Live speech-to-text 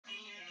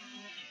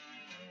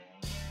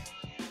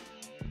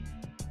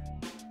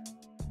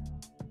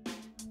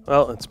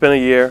Well, it's been a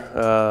year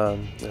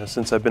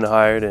since I've been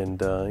hired, and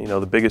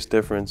the biggest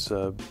difference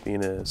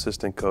being an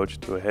assistant coach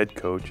to a head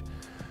coach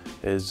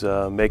is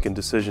making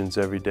decisions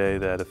every day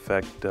that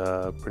affect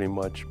pretty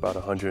much about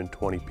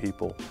 120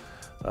 people.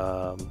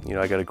 I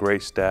got a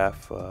great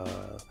staff.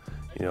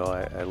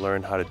 I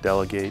learned how to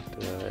delegate,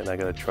 and I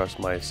got to trust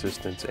my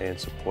assistants and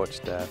support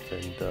staff,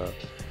 and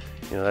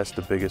that's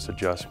the biggest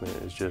adjustment,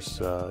 is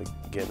just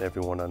getting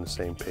everyone on the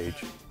same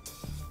page.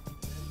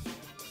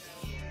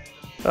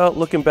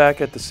 Looking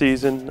back at the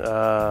season,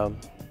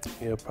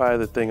 probably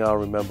the thing I'll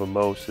remember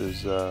most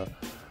is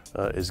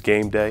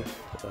game day.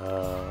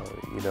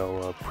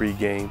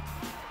 Pre-game,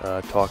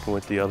 talking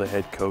with the other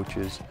head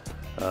coaches,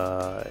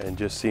 and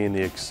just seeing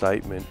the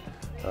excitement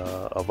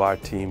of our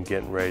team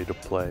getting ready to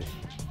play.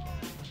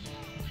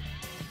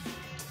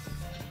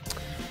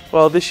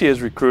 Well, this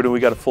year's recruiting, we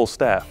got a full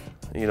staff.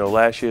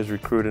 Last year's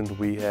recruiting,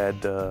 we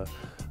had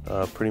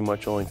pretty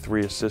much only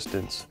 3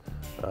 assistants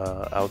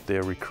out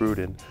there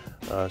recruiting.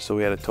 So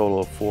we had a total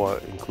of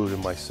 4,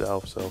 including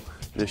myself. So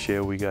this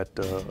year we got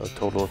a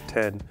total of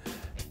 10,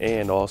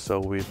 and also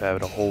we've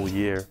had a whole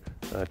year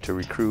to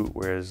recruit,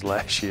 whereas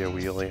last year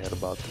we only had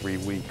about 3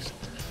 weeks.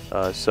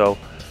 We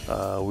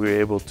were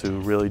able to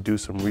really do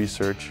some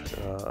research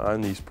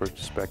on these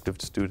prospective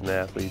student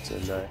athletes,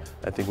 and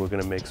I think we're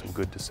going to make some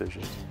good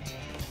decisions.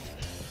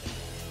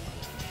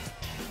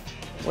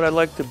 What I'd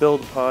like to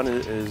build upon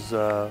is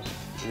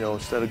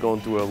instead of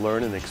going through a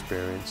learning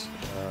experience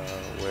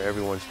where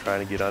everyone's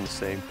trying to get on the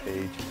same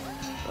page,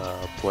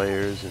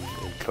 players and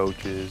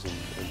coaches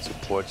and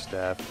support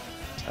staff,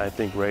 I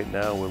think right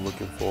now we're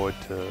looking forward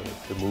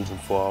to moving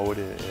forward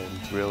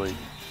and really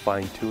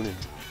fine-tuning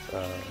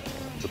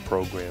the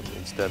program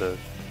instead of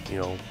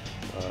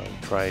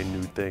trying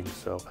new things.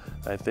 So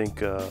I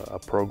think our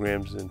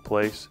program's in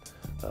place,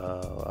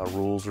 our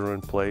rules are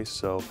in place.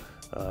 So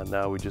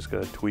now we just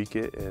got to tweak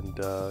it and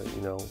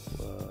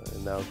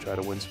and now try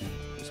to win some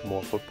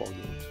more football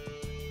games.